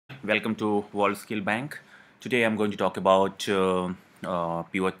welcome to World Skill Bank. Today I'm going to talk about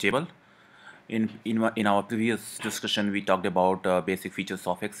pivot table. In our previous discussion, we talked about basic features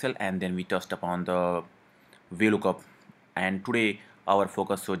of Excel, and then we touched upon the VLOOKUP. And today our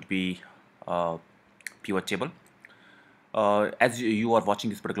focus would be uh, pivot table. As you are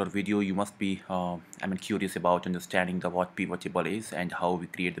watching this particular video, you must be curious about understanding the what pivot table is and how we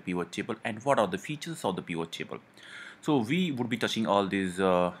create the pivot table and what are the features of the pivot table. So we would be touching all these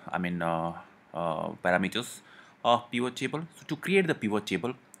parameters of pivot table. So to create the pivot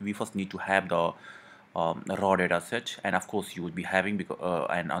table, we first need to have the raw data set, and of course you would be having, because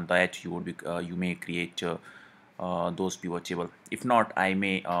and on that you would be you may create those pivot table. If not, I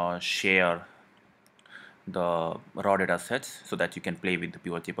may share the raw data sets so that you can play with the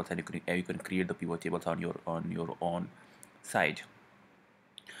pivot tables, and you can create the pivot tables on your own side.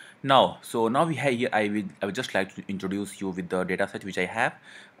 Now we have here, I would just like to introduce you with the data set which I have.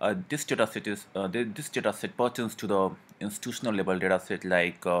 This data set is this data set pertains to the institutional level data set,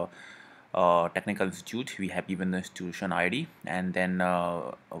 like technical institute. We have given the institution ID, and then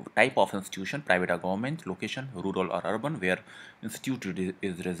type of institution, private or government, location, rural or urban, where institute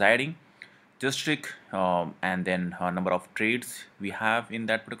is residing, district, and then number of trades we have in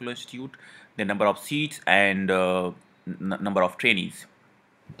that particular institute, the number of seats, and number of trainees.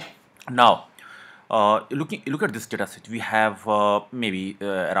 Now, look at this data set. We have maybe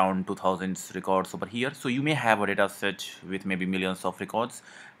around 2000 records over here. So you may have a data set with maybe millions of records,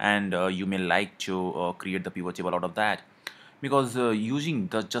 and you may like to create the pivot table out of that. Because using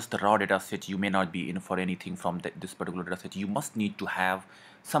just the raw data set, you may not be in for anything from this particular data set. You must need to have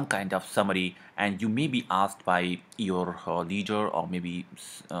some kind of summary, and you may be asked by your leader or maybe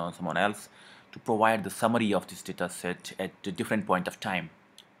someone else to provide the summary of this data set at a different point of time.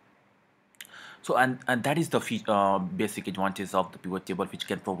 So and that is the basic advantage of the pivot table, which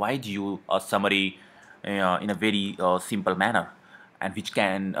can provide you a summary in a very simple manner, and which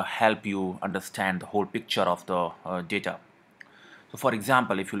can help you understand the whole picture of the data. So for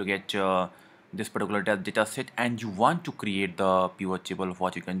example, if you look at this particular data set and you want to create the pivot table,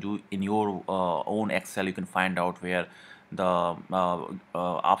 what you can do in your own Excel, you can find out where the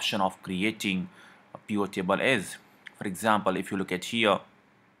option of creating a pivot table is. For example, if you look at here,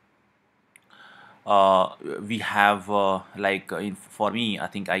 we have for me, I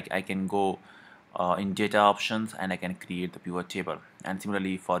think I can go in data options, and I can create the pivot table. And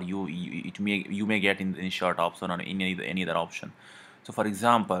similarly for you, you may get in the insert option or in any other option. So for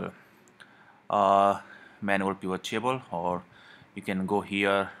example, manual pivot table, or you can go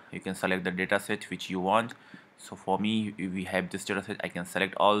here, you can select the data set which you want. So for me, if we have this data set, I can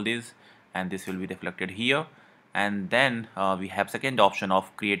select all these, and this will be reflected here. And then we have second option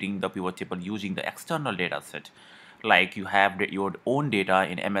of creating the pivot table using the external data set, like you have your own data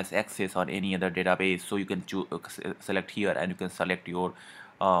in MS Access or any other database. So you can select here, and you can select your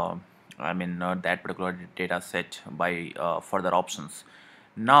that particular data set by further options.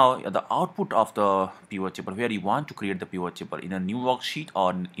 Now the output of the pivot table, where you want to create the pivot table in a new worksheet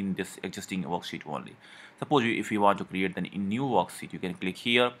or in this existing worksheet only. Suppose if you want to create the new worksheet, you can click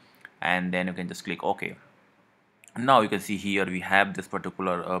here, and then you can just click OK. Now you can see here we have this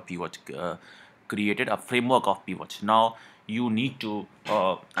particular pivot created, a framework of pivots. Now you need to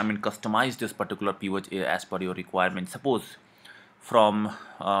customize this particular pivot as per your requirement. Suppose from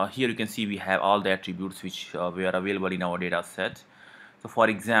here you can see we have all the attributes which were available in our data set. So for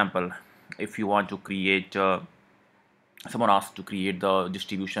example, if you want to create someone asked to create the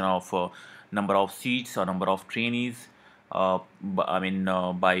distribution of number of seats or number of trainees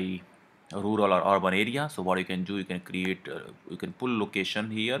by rural or urban area. So what you can do, you can create you can pull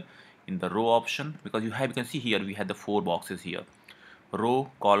location here in the row option, because you can see here we had the 4 boxes here: row,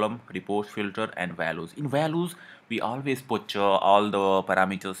 column, report, filter, and values. In values, we always put all the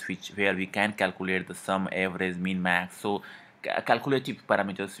parameters where we can calculate the sum, average, mean, max. So calculative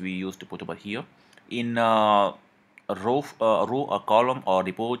parameters we used to put over here. In row, or column, or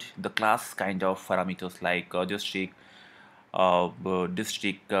report, the class kind of parameters like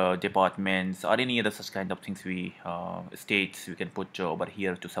district, departments, or any other such kind of things states we can put over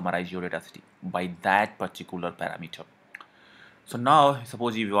here to summarize your data set by that particular parameter. So now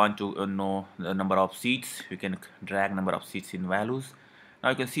suppose if you want to know the number of seats, we can drag number of seats in values.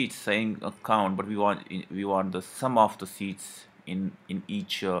 Now you can see it's saying count, but we want the sum of the seats in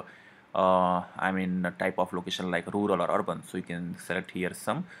each type of location, like rural or urban. So you can select here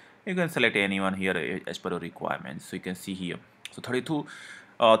sum. You can select anyone here as per your requirements. So you can see here, so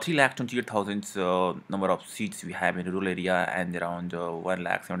 3,28,000 number of seats we have in rural area, and around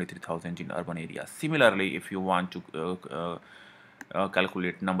 1,73,000 in urban area. Similarly, if you want to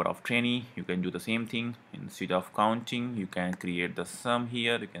calculate number of trainee, you can do the same thing. Instead of counting, you can create the sum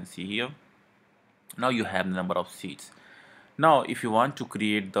here. You can see here. Now you have the number of seats. Now if you want to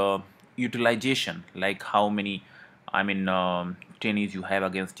create the utilization, like how many trainees you have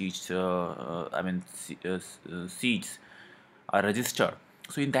against each seats are registered.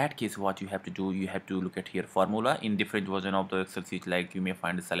 So in that case, what you have to do, you have to look at here formula. In different version of the Excel sheet, like you may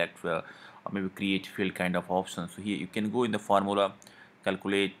find a select or maybe create field kind of option. So here you can go in the formula,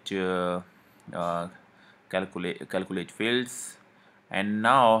 calculate calculate fields, and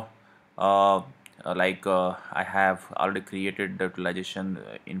now I have already created the utilization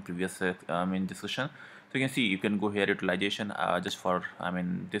in previous discussion. So you can see, you can go here utilization, just for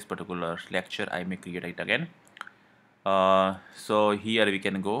this particular lecture I may create it again. So here we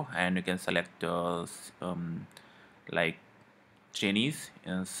can go and you can select like trainees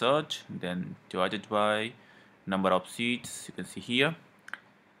in search, then divided by number of seats. You can see here,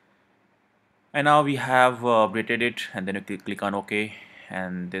 and now we have updated it, and then you click on OK,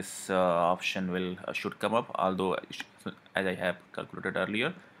 and this option will should come up, although as I have calculated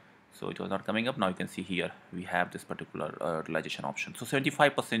earlier, so it was not coming up. Now you can see here we have this particular utilization option. So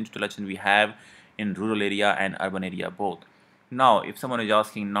 75% utilization we have in rural area and urban area both. Now if someone is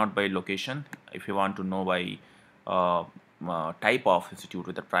asking not by location, if you want to know by type of institute,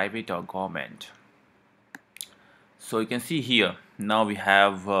 whether private or government, so you can see here now we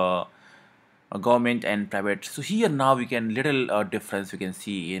have government and private. So here now we can little difference we can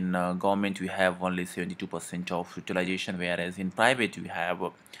see. In government we have only 72% of utilization, whereas in private we have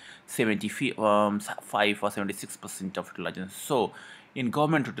 75 or 76% of utilization. So in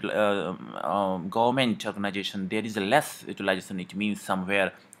government government organization there is a less utilization. It means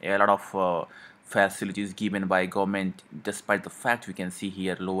somewhere a lot of facilities given by government, despite the fact we can see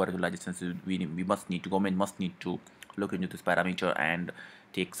here lower utilization. So we must need to, government must need to look into this parameter and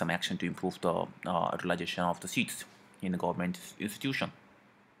take some action to improve the utilization of the seats in the government institution.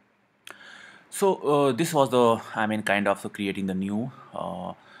 So this was the kind of creating the new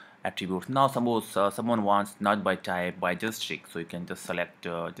attributes. Now suppose someone wants not by type, by district, so you can just select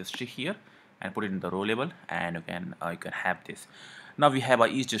district here and put it in the row label, and you can have this. Now we have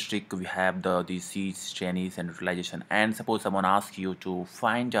each district, we have these seats, trainees, and utilization. And suppose someone asks you to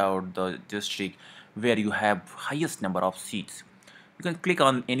find out the district where you have highest number of seats. You can click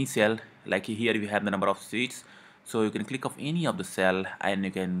on any cell, like here we have the number of seats, so you can click of any of the cell, and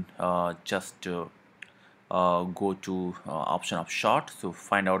you can just go to option of short, so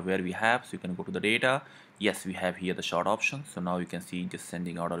find out where we have. So you can go to the data. Yes, we have here the short option. So now you can see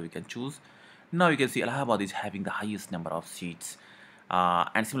descending order we can choose. Now you can see Allahabad is having the highest number of seats.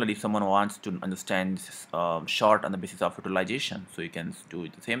 And similarly, if someone wants to understand short on the basis of utilization, so you can do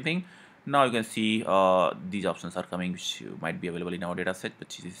the same thing. Now you can see these options are coming, which might be available in our data set,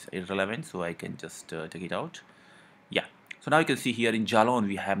 but it is irrelevant, so I can just take it out. Yeah. So now you can see here in Jalon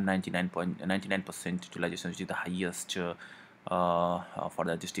we have 99% utilization, which is the highest for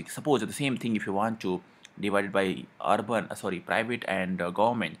the district. Suppose the same thing if you want to divide it by private and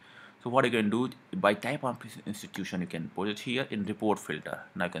government. So what you can do, by type of institution, you can put it here in report filter.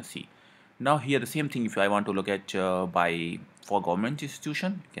 Now you can see. Now here the same thing if I want to look at for government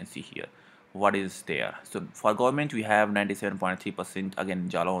institution, you can see here what is there. So for government we have 97.3%. Again,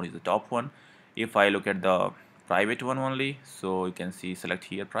 Jalon is the top one. If I look at the private one only, so you can see select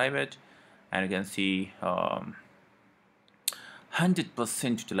here private, and you can see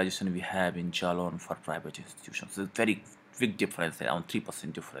 100% utilization we have in Jalon for private institutions. So very big difference, around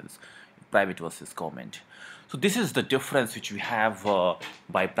 3% difference, private versus government. So this is the difference which we have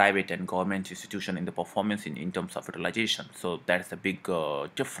by private and government institution in the performance in terms of utilization. So that is a big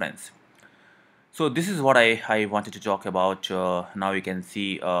difference. So this is what I wanted to talk about. Now you can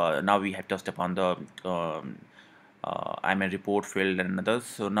see now we have touched upon the report field and others.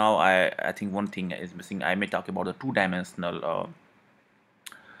 So now I think one thing is missing. I may talk about the two-dimensional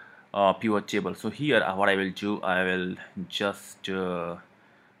pivot table. So here what I will do, I will just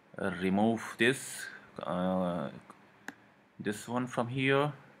remove this one from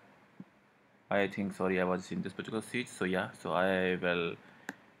here. I think, sorry, I was in this particular sheet. So yeah, so I will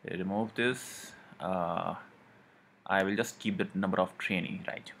remove this. I will just keep the number of training,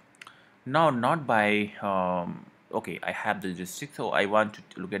 right? Now not by okay, I have the district, so I want to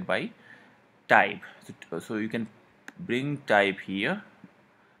look at by type. So you can bring type here,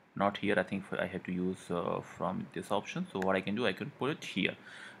 not here. I think I have to use from this option. So what I can do, I can put it here.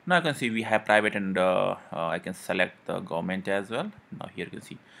 Now you can see we have private and I can select the government as well. Now here you can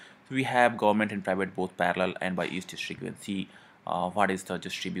see, so we have government and private both parallel, and by each district you can see what is the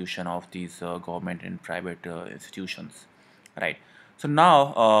distribution of these government and private institutions, right? So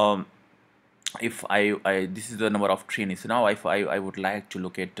now if I this is the number of trainees. So now if I would like to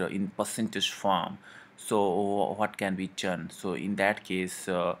look at in percentage form, so what can be done? So in that case,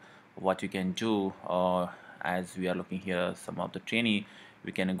 what you can do, as we are looking here some of the trainee,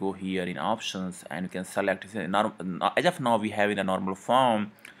 we can go here in options and we can select. As of now we have in a normal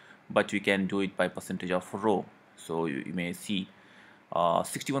form, but we can do it by percentage of row. So you may see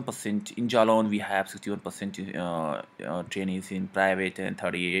 61% in Jalon, we have 61% trainees in private and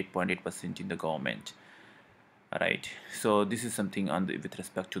 38.8% in the government. Right. So this is something on with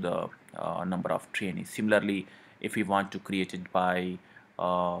respect to the number of trainees. Similarly, if we want to create it by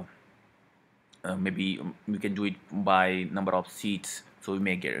maybe we can do it by number of seats, so we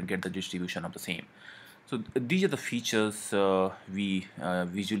may get the distribution of the same. So these are the features we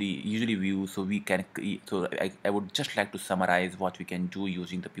usually view. So we can so I would just like to summarize what we can do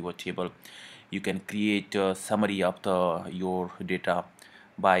using the pivot table. You can create a summary of the your data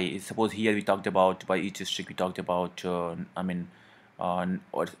by, suppose here we talked about by each district, we talked about or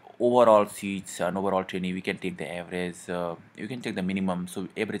overall seats and overall training. We can take the average, you can take the minimum, so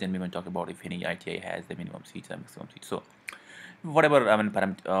average and minimum talk about if any ITI has the minimum seats and maximum seats. So whatever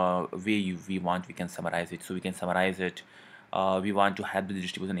way we want, we can summarize it. So we can summarize it. We want to have the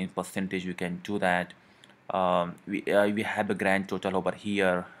distribution in percentage, we can do that. We have the grand total over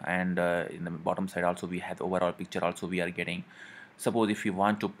here, and in the bottom side also we have the overall picture also we are getting. Suppose if you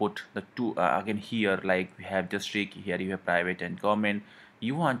want to put the two again here, like we have district, here you have private and government,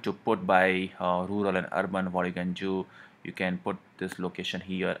 you want to put by rural and urban, what you can do, you can put this location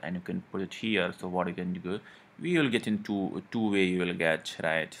here and you can put it here. So what you can do, we will get into two way you will get,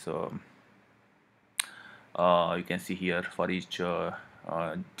 right? So you can see here for each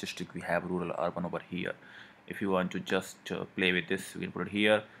district we have rural urban over here. If you want to just play with this, we can put it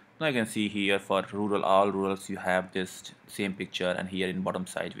here. Now you can see here for rural, all rurals you have this same picture, and here in bottom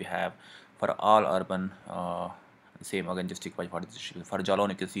side we have for all urban same again district by what is distribution. For Jalon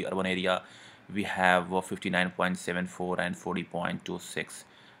you can see urban area we have 59.74 and 40.26,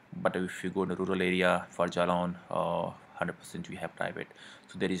 but if you go to rural area for Jalon 100% we have private.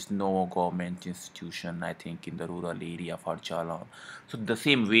 So there is no government institution, I think, in the rural area for Jalon. So the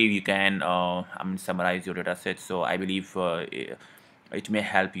same way you can summarize your data set. So I believe it may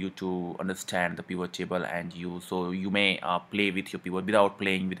help you to understand the pivot table, and you may play with your pivot. Without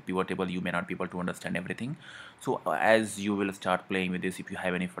playing with pivot table you may not be able to understand everything. So as you will start playing with this, if you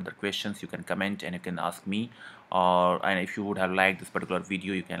have any further questions you can comment and you can ask me, and if you would have liked this particular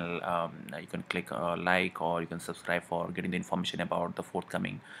video, you can click like, or you can subscribe for getting the information about the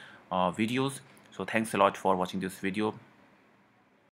forthcoming videos. So thanks a lot for watching this video.